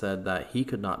and said that he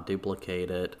could not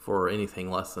duplicate it for anything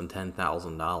less than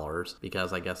 $10,000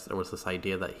 because I guess there was this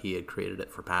idea that he had created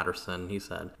it for Patterson. He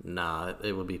said, nah,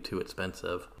 it would be too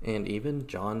expensive. And even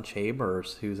John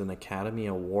Chambers, who's an Academy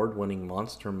Award-winning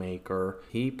monster maker,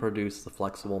 he produced the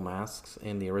flexible masks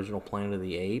in the original Planet of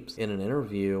the Apes. In an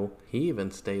interview, he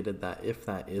even stated that if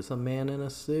that is a man in a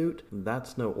suit,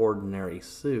 that's no ordinary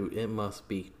suit. It must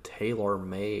be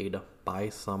tailor-made by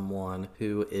someone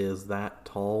who is that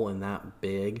tall and that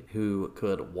big, who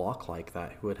could walk like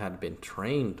that, who had been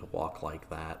trained to walk like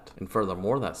that. And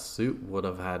furthermore, that suit would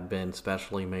have had been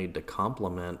specially made to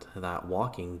complement that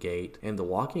walking gait. And the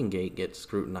walking gait gets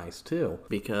scrutinized too,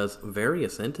 because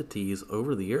various entities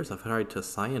over the years have tried to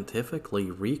scientifically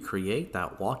recreate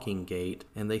that walking gait,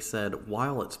 and they said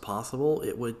while it's possible,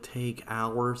 it would take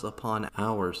hours upon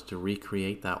hours to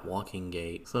recreate that walking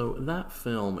gait. So that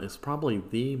film is probably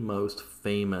the most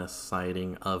famous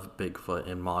sighting of Bigfoot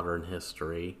in modern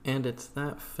history, and it's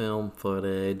that film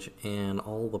footage and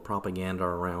all the propaganda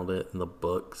around it and the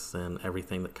books and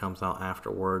everything that comes out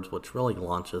afterwards which really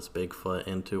launches Bigfoot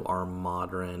into our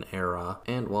modern era.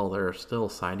 And while there are still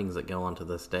sightings that go on to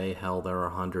this day, hell, there are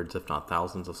hundreds if not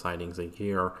thousands of sightings a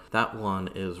year, that one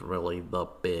is really the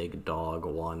big dog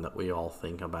one that we all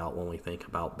think about when we think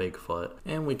about Bigfoot.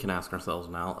 And we can ask ourselves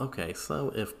now, okay,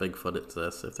 so if Bigfoot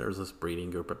exists, if there's this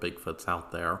breeding group of Bigfoots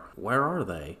out there, where are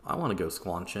they? I want to go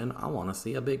squanching. I want to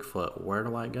see a Bigfoot. Where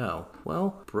do I go?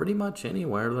 Well, pretty much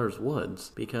anywhere there's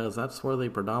woods, because that's where they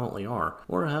predominantly are.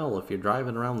 Or hell, if you're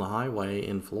driving around the highway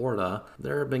in Florida,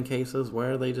 there have been cases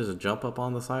where they just jump up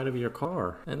on the side of your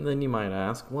car. And then you might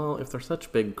ask, well, if they're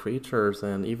such big creatures,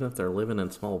 and even if they're living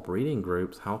in small breeding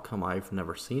groups, how come I've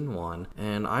never seen one?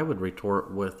 And I would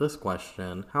retort with this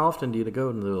question: how often do you go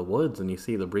into the woods and you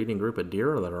see the breeding group of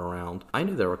deer that are around? I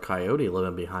knew there were coyote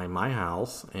living behind behind my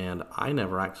house, and I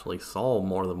never actually saw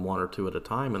more than one or two at a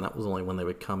time, and that was only when they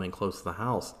would come in close to the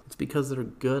house. It's because they're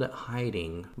good at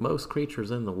hiding. Most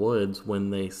creatures in the woods, when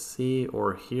they see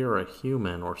or hear a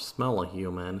human or smell a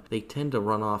human, they tend to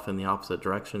run off in the opposite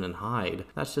direction and hide.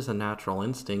 That's just a natural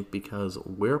instinct because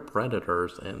we're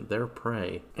predators and they're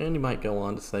prey. And you might go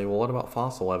on to say, well, what about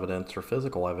fossil evidence or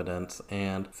physical evidence?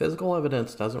 And physical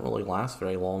evidence doesn't really last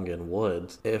very long in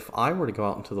woods. If I were to go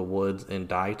out into the woods and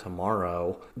die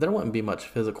tomorrow, there wouldn't be much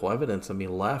physical evidence of me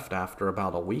left after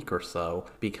about a week or so,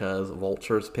 because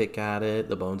vultures pick at it,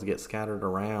 the bones get scattered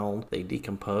around, they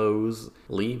decompose,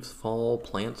 leaves fall,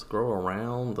 plants grow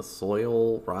around, the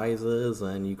soil rises,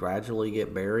 and you gradually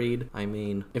get buried. I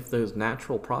mean, if those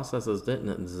natural processes didn't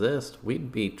exist,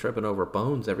 we'd be tripping over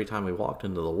bones every time we walked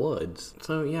into the woods.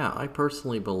 So yeah, I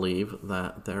personally believe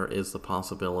that there is the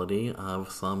possibility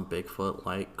of some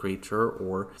Bigfoot-like creature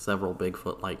or several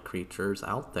Bigfoot-like creatures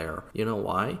out there. You know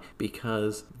why?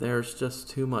 Because there's just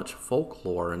too much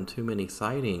folklore and too many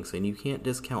sightings, and you can't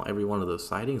discount every one of those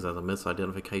sightings as a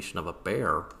misidentification of a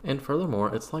bear. And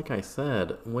furthermore, it's like I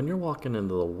said, when you're walking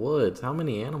into the woods, how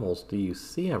many animals do you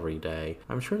see every day?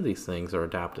 I'm sure these things are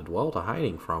adapted well to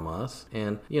hiding from us,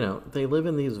 and they live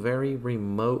in these very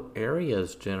remote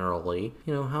areas generally.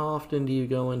 How often do you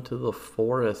go into the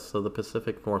forests of the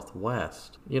Pacific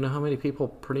Northwest? You know how many people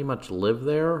pretty much live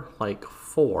there? Like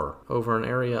 4 over an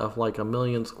area of like 1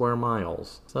 million square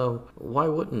miles. So why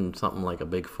wouldn't something like a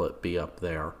Bigfoot be up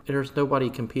there? There's nobody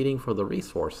competing for the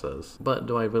resources. But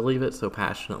do I believe it so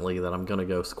passionately that I'm gonna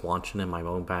go squanching in my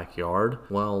own backyard?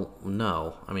 Well,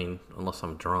 no. I mean, unless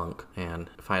I'm drunk. And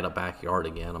if I had a backyard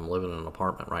again, I'm living in an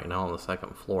apartment right now on the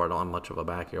 2nd floor. I don't have much of a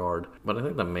backyard. But I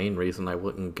think the main reason I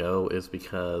wouldn't go is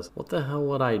because what the hell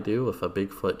would I do if a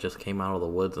Bigfoot just came out of the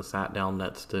woods and sat down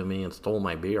next to me and stole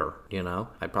my beer?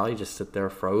 I'd probably just sit there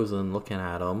frozen looking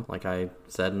at him like I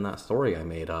said in that story I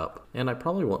made up. And I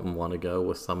probably wouldn't want to go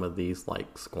with some of these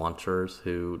like squanchers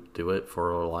who do it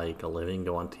for like a living,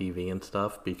 go on TV and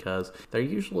stuff, because they're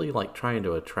usually like trying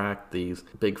to attract these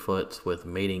Bigfoots with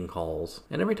mating calls.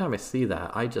 And every time I see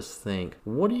that, I just think,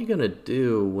 what are you gonna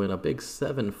do when a big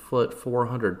 7-foot,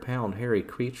 400-pound hairy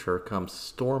creature comes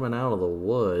storming out of the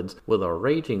woods with a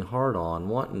raging heart on,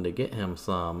 wanting to get him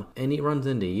some, and he runs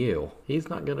into you? He's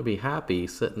not gonna be happy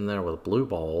sitting there with blue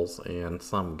balls and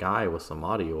some guy with some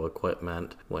audio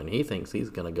equipment when he thinks he's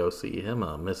gonna go see him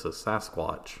a Mrs.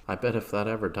 Sasquatch. I bet if that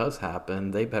ever does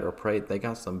happen, they better pray they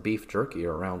got some beef jerky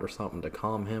around or something to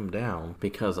calm him down,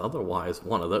 because otherwise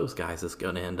one of those guys is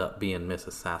gonna end up being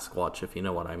Mrs. Sasquatch, if you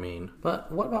know what I mean.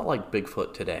 But what about like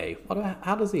Bigfoot today?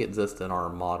 How does he exist in our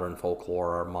modern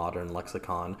folklore, our modern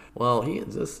lexicon? Well, he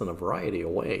exists in a variety of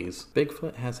ways.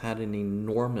 Bigfoot has had an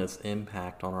enormous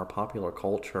impact on our popular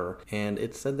culture, and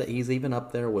it's said that he's even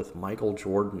up there with Michael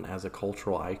Jordan as a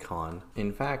cultural icon.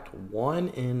 In fact, 1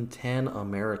 in 10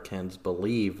 Americans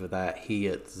believe that he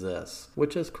exists,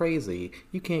 which is crazy.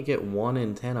 You can't get 1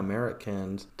 in 10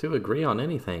 Americans to agree on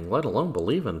anything, let alone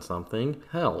believe in something.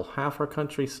 Hell, half our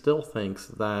country still thinks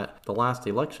that the last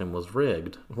election was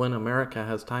rigged, when America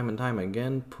has time and time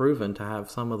again proven to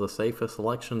have some of the safest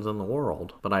elections in the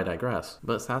world. But I digress.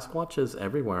 But Sasquatch is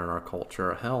everywhere in our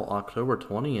culture. Hell, October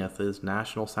 20th is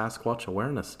National Sasquatch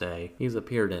Awareness Day. He's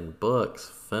appeared in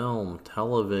books, film,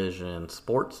 television,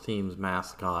 sports teams,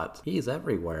 mascots. He's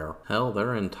everywhere. Hell,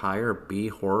 their entire B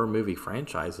horror movie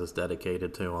franchise is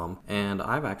dedicated to him, and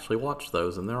I've actually watched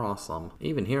those and they're awesome.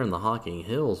 Even here in the Hocking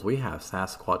Hills, we have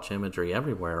Sasquatch imagery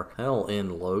everywhere. Hell,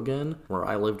 in Logan, where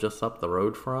I live just up the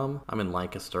road from, I'm in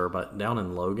Lancaster, but down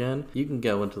in Logan, you can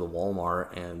go into the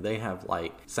Walmart and they have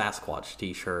like Sasquatch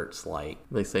t-shirts, like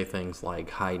they say things like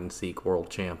hide and seek world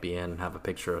champion and have a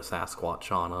picture of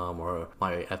Sasquatch on them, or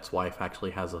my ex-wife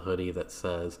actually has a hoodie that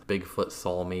says Bigfoot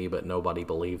saw me but nobody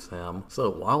believes him. So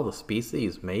while the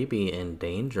species may be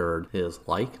endangered, his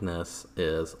likeness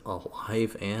is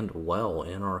alive and well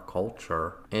in our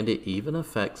culture, and it even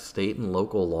affects state and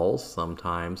local laws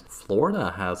sometimes.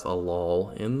 Florida has a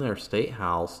law in their state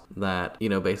house that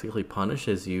basically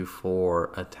punishes you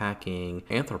for attacking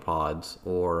arthropods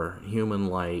or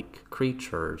human-like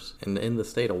creatures. And in the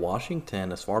state of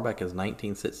Washington, as far back as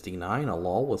 1969, a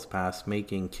law was passed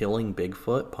making killing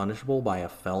Bigfoot punishable by a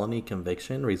felony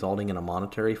conviction, resulting in a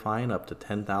monetary fine up to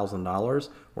 $10,000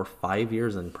 or 5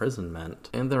 years imprisonment.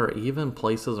 And there are even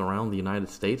places around the United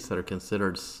States that are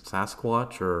considered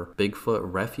Sasquatch or Bigfoot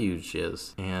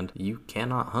refuges, and you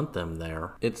cannot hunt them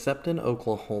there. Except in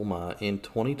Oklahoma, in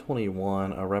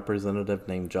 2021, a representative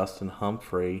named Justin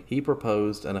Humphrey, he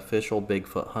proposed an official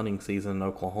Bigfoot hunting season in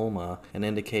Oklahoma and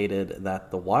indicated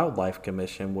that the Wildlife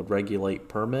Commission would regulate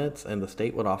permits and the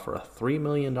state would offer a $3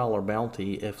 million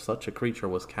bounty if such a creature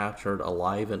was captured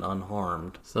alive and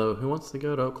unharmed. So who wants to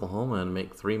go to Oklahoma and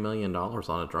make $3 million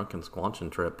on a drunken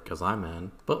squanching trip? Because I'm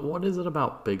in. But what is it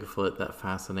about Bigfoot that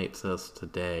fascinates us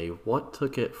today? What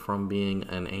took it from being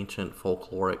an ancient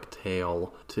folkloric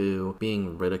tale to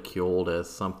being ridiculed as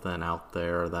something out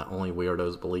there that only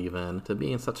weirdos believe in, to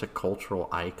being such a cultural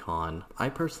icon? I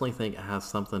personally think it has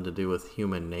something to do with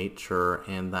human nature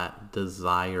and that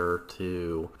desire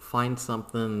to find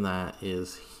something that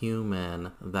is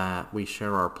human, that we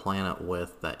share our planet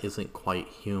with, that isn't quite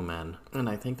human. And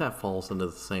I think that falls into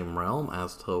the same realm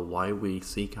as to why we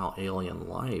seek out alien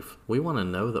life. We want to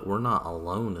know that we're not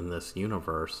alone in this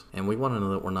universe, and we want to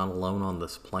know that we're not alone on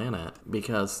this planet,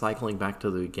 because cycling back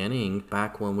to the beginning,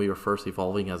 back when we were first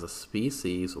evolving as a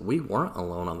species, we weren't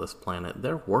alone on this planet.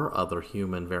 There were other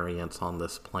human variants on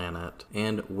this planet,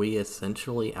 and we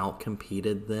essentially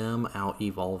outcompeted them,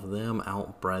 out-evolved them,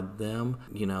 outbred them.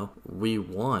 You know, we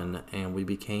won, and we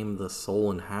became the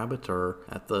sole inhabitor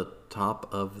at the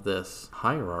top of this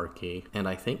hierarchy. And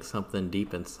I think something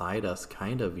deep inside us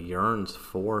kind of yearns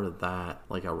for that,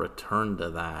 like a return to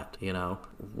that. You know,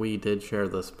 we did share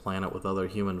this planet with other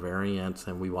human variants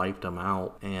and we wiped them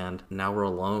out, and now we're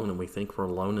alone, and we think we're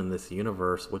alone in this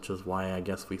universe, which is why I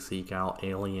guess we seek out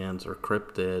aliens or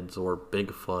cryptids or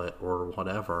Bigfoot or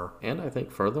whatever. And I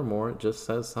think furthermore, it just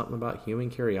says something about human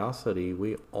curiosity.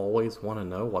 We always want to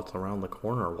know what's around the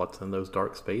corner, what's in those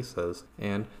dark spaces,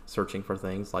 and searching for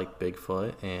things like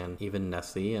Bigfoot and even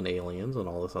Nessie and aliens and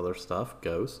all this other stuff,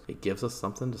 ghosts, it gives us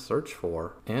something to search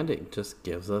for, and it just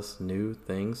gives us new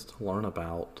things to learn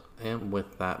about. And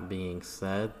with that being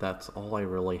said, that's all I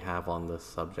really have on this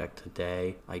subject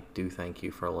today. I do thank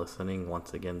you for listening.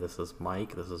 Once again, this is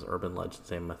Mike. This is Urban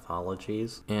Legends and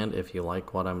Mythologies. And if you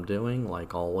like what I'm doing,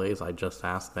 like always, I just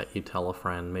ask that you tell a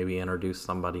friend, maybe introduce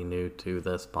somebody new to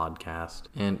this podcast.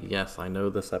 And yes, I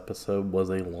know this episode was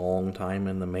a long time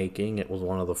in the making. It was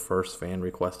one of the first fan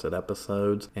requested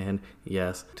episodes. And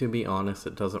yes, to be honest,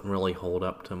 it doesn't really hold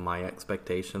up to my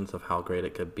expectations of how great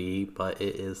it could be, but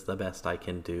it is the best I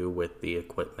can do with the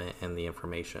equipment and the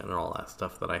information and all that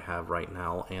stuff that I have right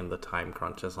now and the time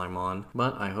crunches I'm on.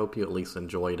 But I hope you at least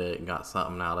enjoyed it and got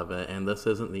something out of it. And this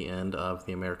isn't the end of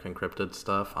the American Cryptid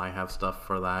stuff. I have stuff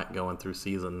for that going through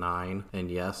season 9.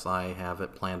 And yes, I have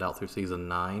it planned out through season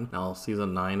 9. Now,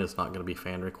 season 9 is not going to be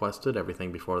fan requested.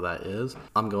 Everything before that is.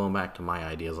 I'm going back to my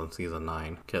ideas on season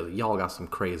 9 because y'all got some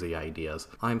crazy ideas.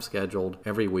 I'm scheduled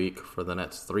every week for the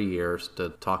next 3 years to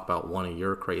talk about one of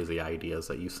your crazy ideas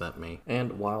that you sent me.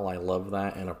 And while I love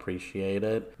that and appreciate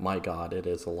it, my God, it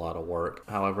is a lot of work.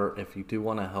 However, if you do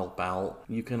want to help out,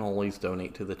 you can always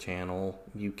donate to the channel.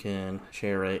 You can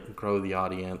share it, grow the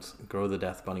audience, grow the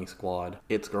Death Bunny squad.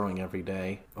 It's growing every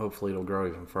day. Hopefully it'll grow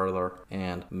even further.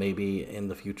 And maybe in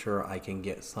the future I can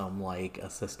get some like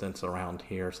assistance around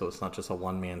here so it's not just a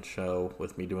one-man show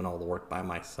with me doing all the work by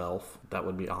myself. That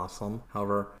would be awesome.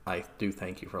 However, I do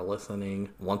thank you for listening.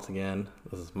 Once again,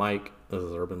 this is Mike. This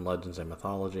is Urban Legends and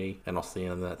Mythology, and I'll see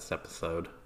you in the next episode.